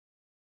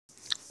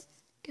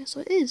Guess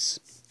what it is?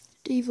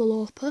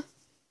 Developer.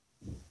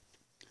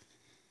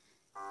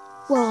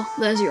 Well,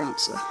 there's your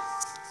answer.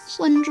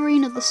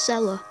 Slendrina the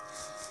Cellar.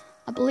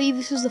 I believe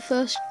this is the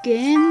first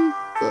game,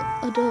 but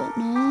I don't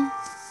know.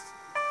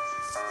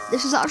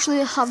 This is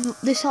actually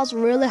this has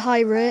really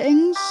high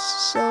ratings,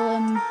 so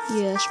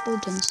yeah, it's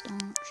probably 10 star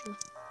actually.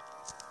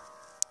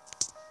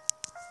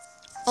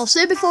 I'll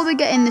say before we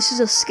get in, this is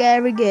a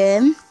scary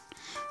game,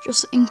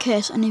 just in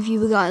case any of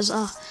you guys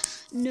are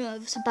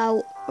nervous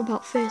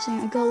about facing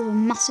a girl with a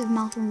massive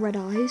mouth and red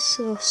eyes.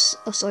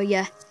 So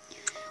yeah,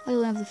 I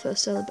only have the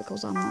first seller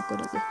because I'm not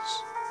good at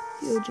this.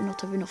 You do not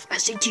have enough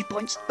SAT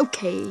points.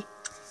 Okay.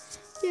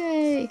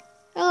 Yay.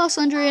 Hello,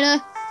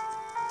 Slendrina.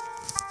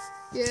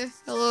 Yeah,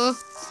 hello.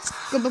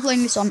 Gonna be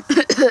playing this on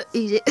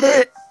easy.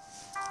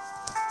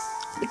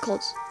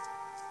 Because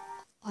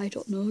I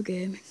don't know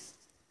gaming.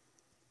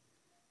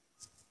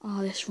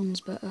 This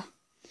one's better.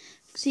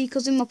 See,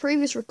 because in my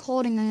previous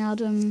recording I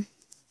had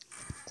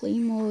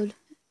clean mode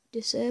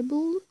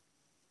disabled.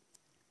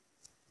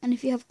 And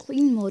if you have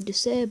clean mode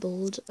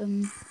disabled,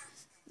 then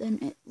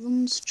it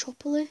runs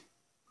choppily.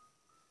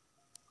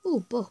 Oh,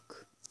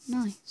 book.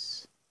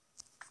 Nice.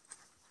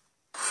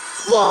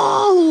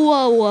 Whoa,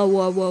 whoa, whoa,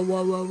 whoa, whoa,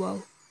 whoa, whoa,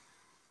 whoa.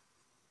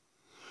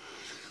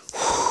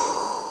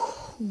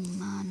 Oh,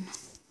 man.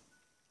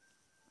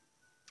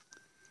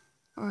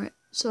 Alright,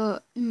 so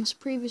in this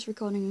previous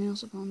recording I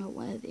also found out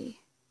where the...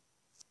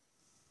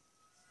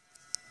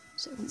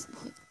 So,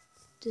 what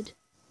did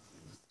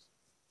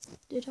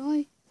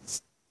I?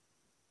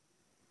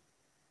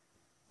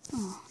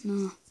 Oh,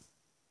 no.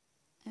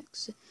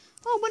 Exit.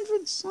 Oh, I went through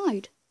the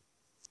side.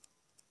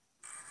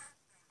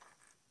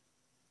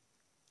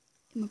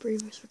 In my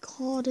previous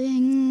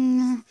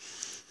recording,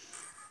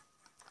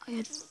 I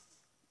had...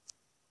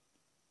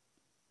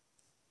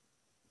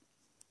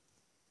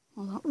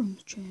 Oh, that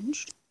room's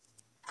changed.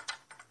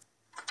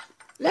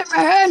 Let me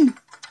in!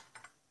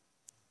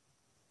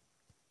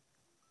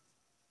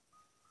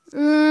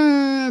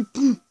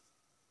 Boom.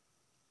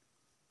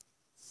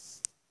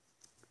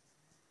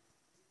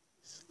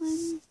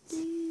 Slendrina.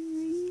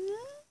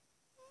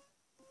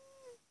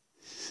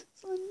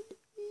 Slendrina.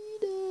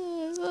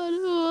 I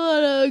don't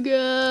wanna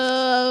go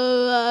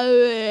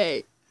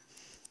away.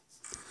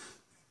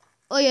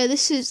 Oh yeah,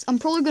 this is... I'm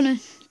probably gonna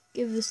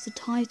give this the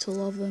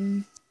title of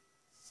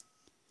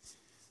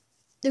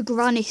The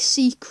Granny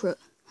Secret.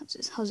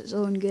 It has its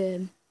own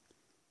game.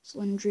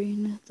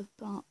 Slendrina the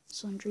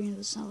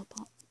Cellar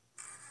part.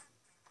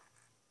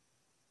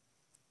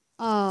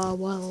 Ah,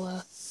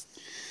 well,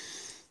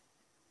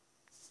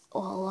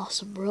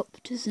 that's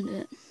abrupt, isn't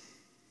it?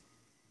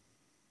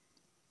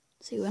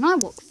 See, when I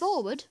walk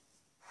forward,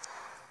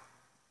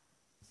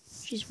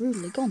 she's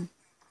rudely gone.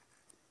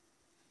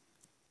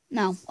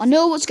 Now, I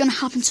know what's going to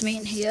happen to me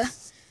in here.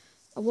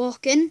 I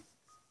walk in,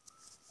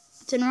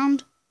 I turn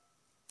around.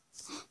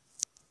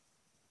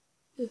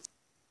 She's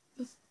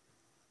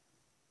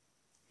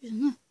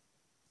in there.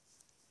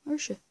 Where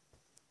is she?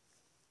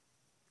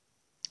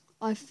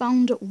 I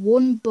found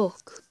one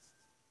book.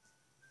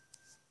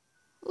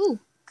 Oh,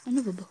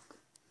 another book.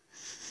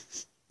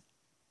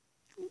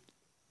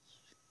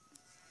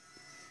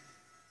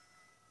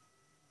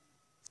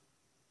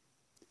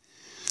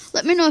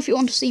 Let me know if you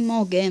want to see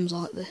more games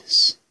like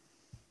this.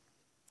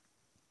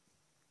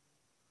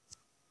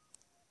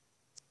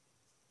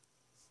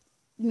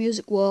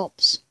 Music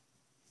warps.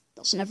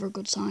 That's never a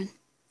good sign.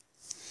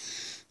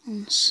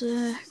 1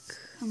 sec.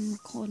 I'm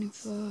recording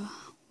for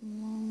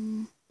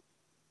long.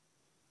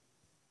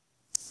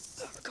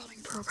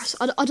 Recording progress.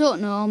 I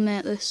don't know. I'll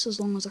make this as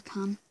long as I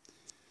can.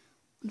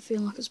 I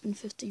feel like it's been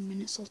 15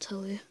 minutes. I'll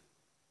tell you.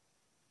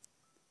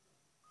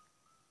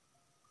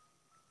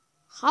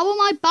 How am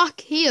I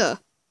back here?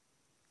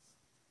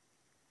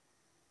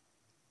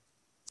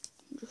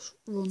 Just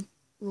run,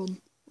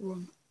 run,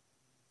 run.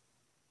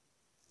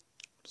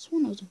 I just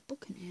want there's a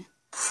book in here.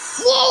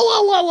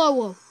 Whoa, whoa, whoa, whoa,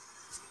 whoa.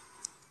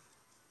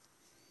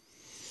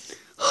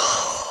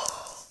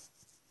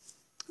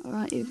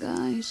 Alright, you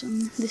guys,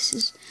 this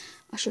is...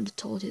 I should have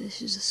told you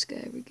this is a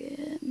scary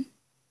game.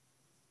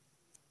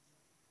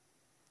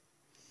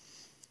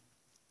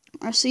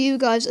 I see you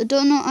guys. I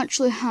don't know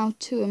actually how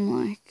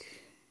to,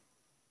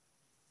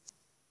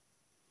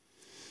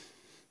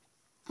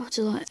 how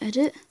to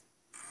edit.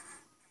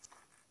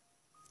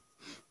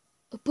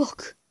 A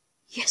book.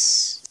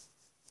 Yes.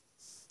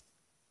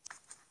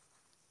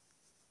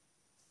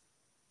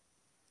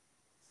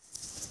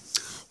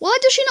 Why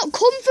does she not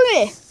come for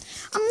me?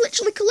 I'm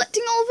literally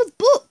collecting all of the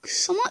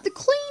books. I'm like the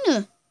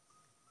cleaner.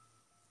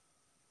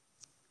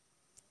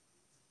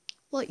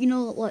 Like, you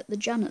know, like the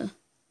janitor.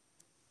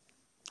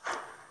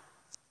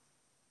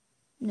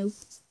 No.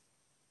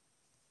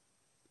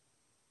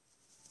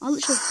 I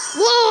literally...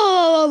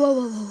 Whoa, whoa, whoa,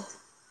 whoa, whoa.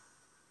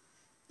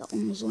 That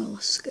one was a little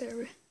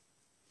scary.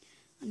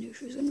 I knew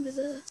she was going to be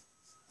there.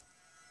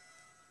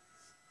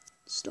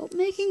 Stop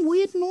making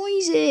weird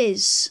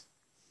noises.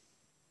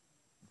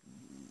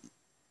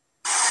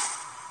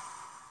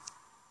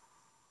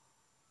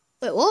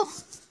 Wait,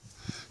 what?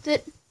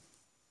 Did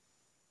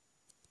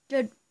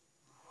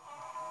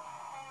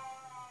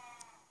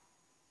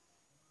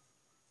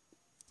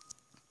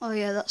Oh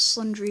yeah, that's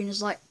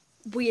Slendrina's like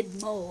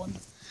weird moan.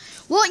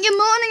 What are you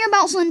moaning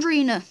about,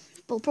 Slendrina?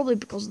 Well, probably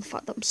because of the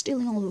fact that I'm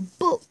stealing all the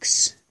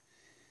books.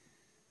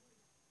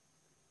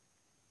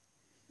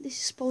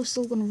 This is probably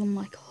still going to run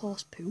like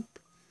horse poop.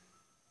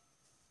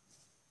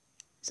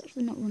 It's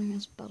actually not running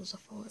as bad as I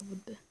thought it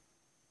would be.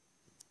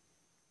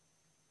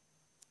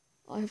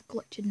 I have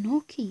collected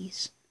no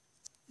keys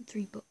and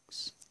 3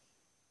 books.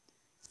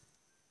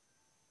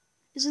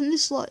 Isn't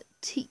this like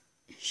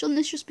shouldn't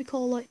this just be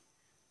called like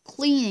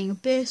cleaning a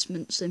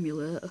basement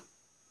simulator?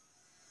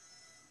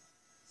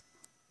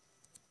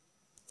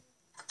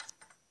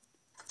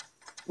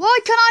 Why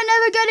can I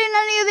never get in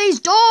any of these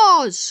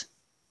doors?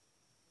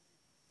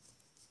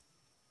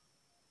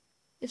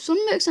 If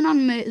someone makes an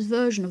animated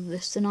version of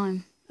this, then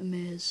I'm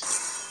amazed.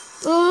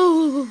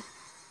 Oh!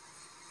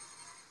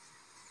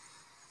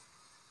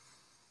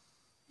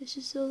 Is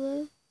she still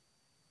there?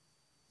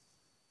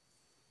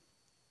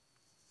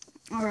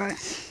 Alright.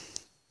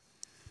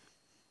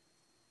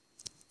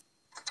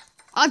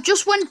 I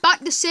just went back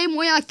the same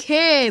way I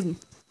came.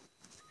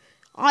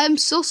 I am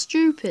so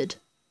stupid.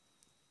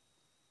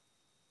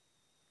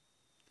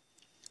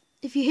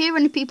 If you hear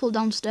any people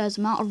downstairs,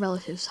 I'm at a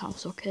relative's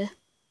house, okay?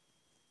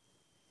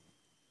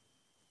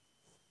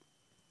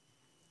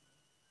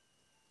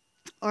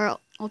 Alright,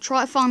 I'll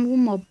try to find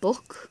one more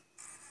book.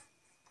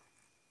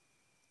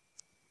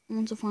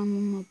 Once I find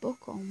one more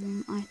book or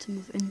one item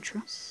of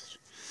interest,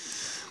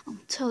 I'll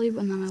tell you,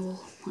 and then I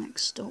will like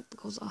stop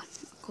because I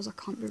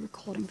can't be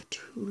recording for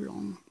too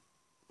long.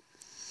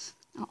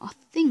 Now, I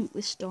think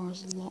this door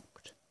is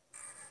locked.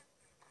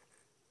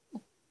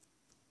 Oh.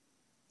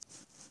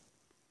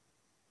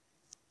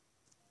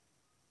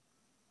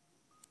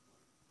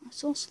 I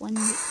saw Slender.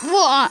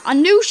 What? I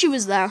knew she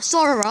was there. I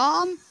saw her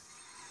arm.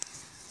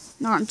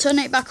 Alright, I'm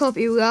turning it back up,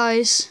 you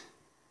guys.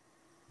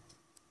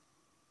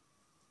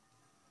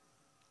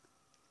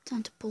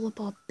 Time to pull up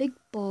our big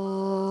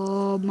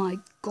ball. Oh my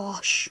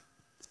gosh.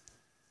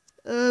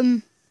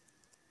 I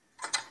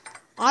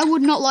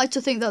would not like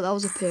to think that that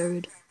was a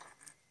period.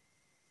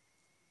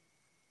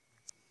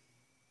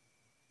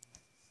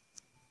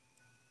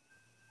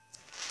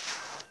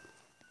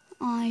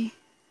 I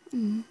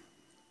am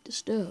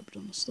disturbed,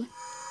 honestly.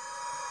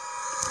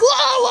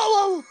 Whoa,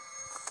 whoa, whoa!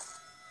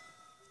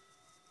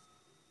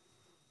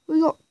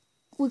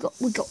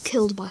 We got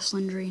killed by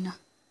Slendrina.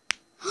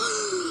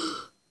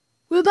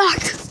 We're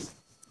back!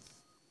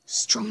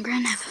 Stronger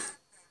than ever.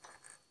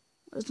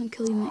 That doesn't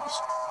kill you,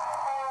 mates.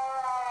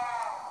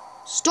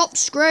 Stop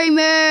screaming!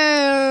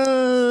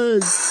 Whoa,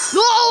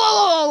 whoa,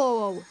 whoa,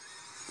 whoa, whoa!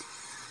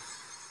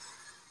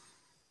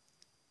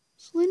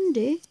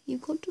 Slendy,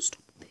 you've got to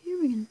stop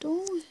appearing in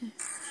doorways.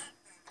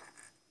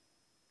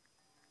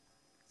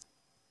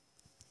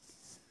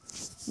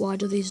 Why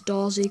do these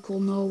doors equal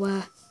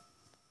nowhere?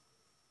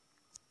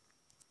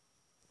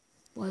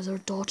 Why is there a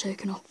door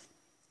taken off?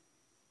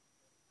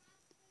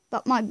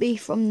 That might be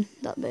from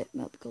that bit,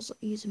 not because of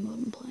easy mode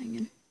I'm playing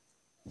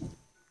in.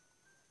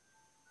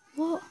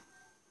 What?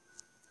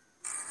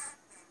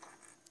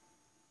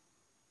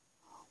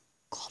 Oh,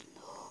 God,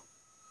 no.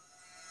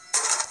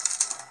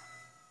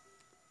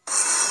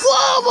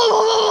 Whoa, whoa,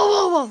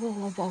 whoa, whoa,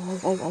 whoa, whoa, whoa,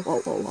 whoa, whoa, whoa,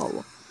 whoa, whoa,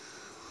 whoa.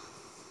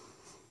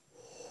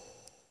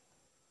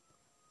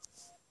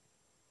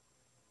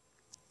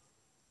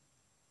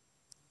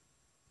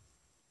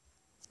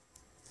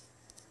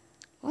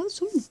 Why is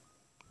someone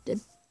dead?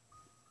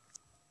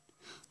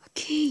 A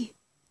key.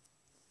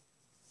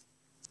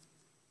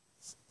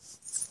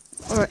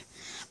 Alright.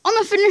 I'm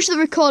gonna finish the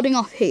recording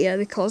off here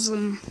because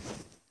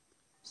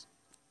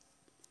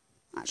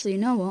actually, you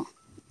know what?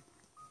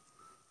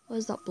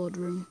 Where's that blood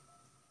room?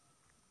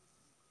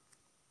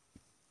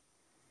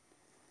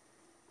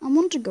 I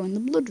want to go in the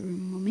blood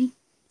room, Mummy.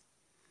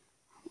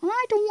 Well,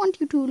 I don't want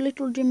you to,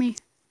 little Jimmy.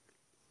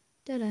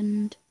 Dead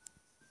end.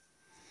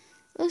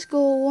 Let's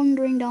go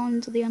wandering down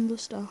into the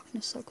endless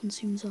darkness that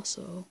consumes our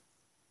soul.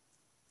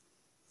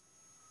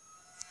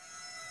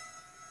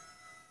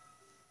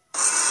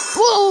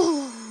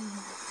 Whoa!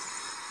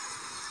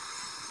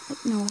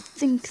 Now I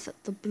think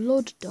that the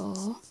blood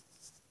door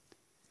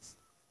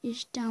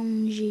is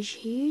down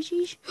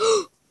here.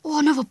 Oh,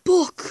 another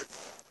book!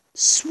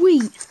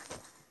 Sweet!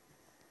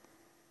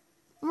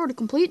 I've already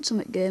completed some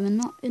game and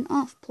not in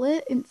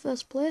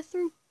first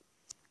playthrough.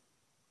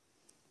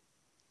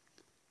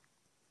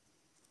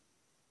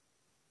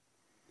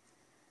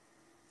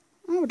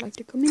 I would like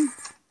to come in.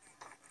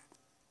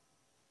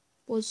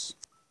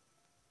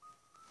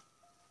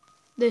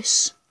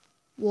 This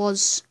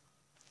was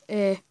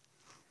a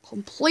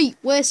complete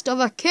waste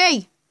of a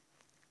key.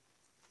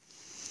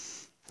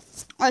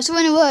 Alright, so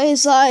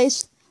anyways,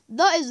 guys,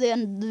 that is the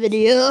end of the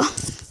video.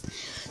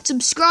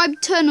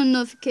 Subscribe, turn on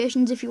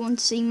notifications if you want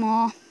to see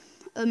more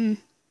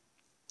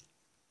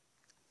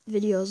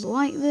videos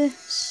like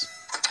this.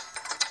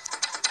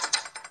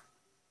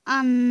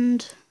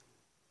 And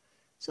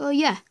so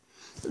yeah.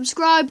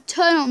 Subscribe,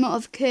 turn on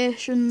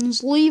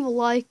notifications, leave a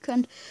like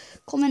and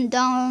comment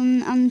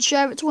down and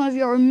share it to one of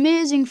your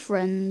amazing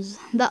friends.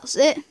 That's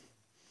it.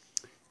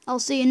 I'll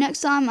see you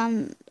next time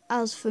and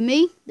as for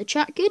me, the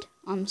chat kid,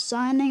 I'm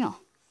signing off.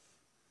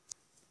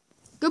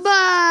 Goodbye!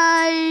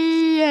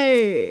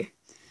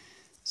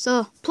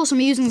 So, plus I'm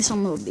using this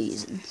on the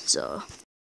bees, so...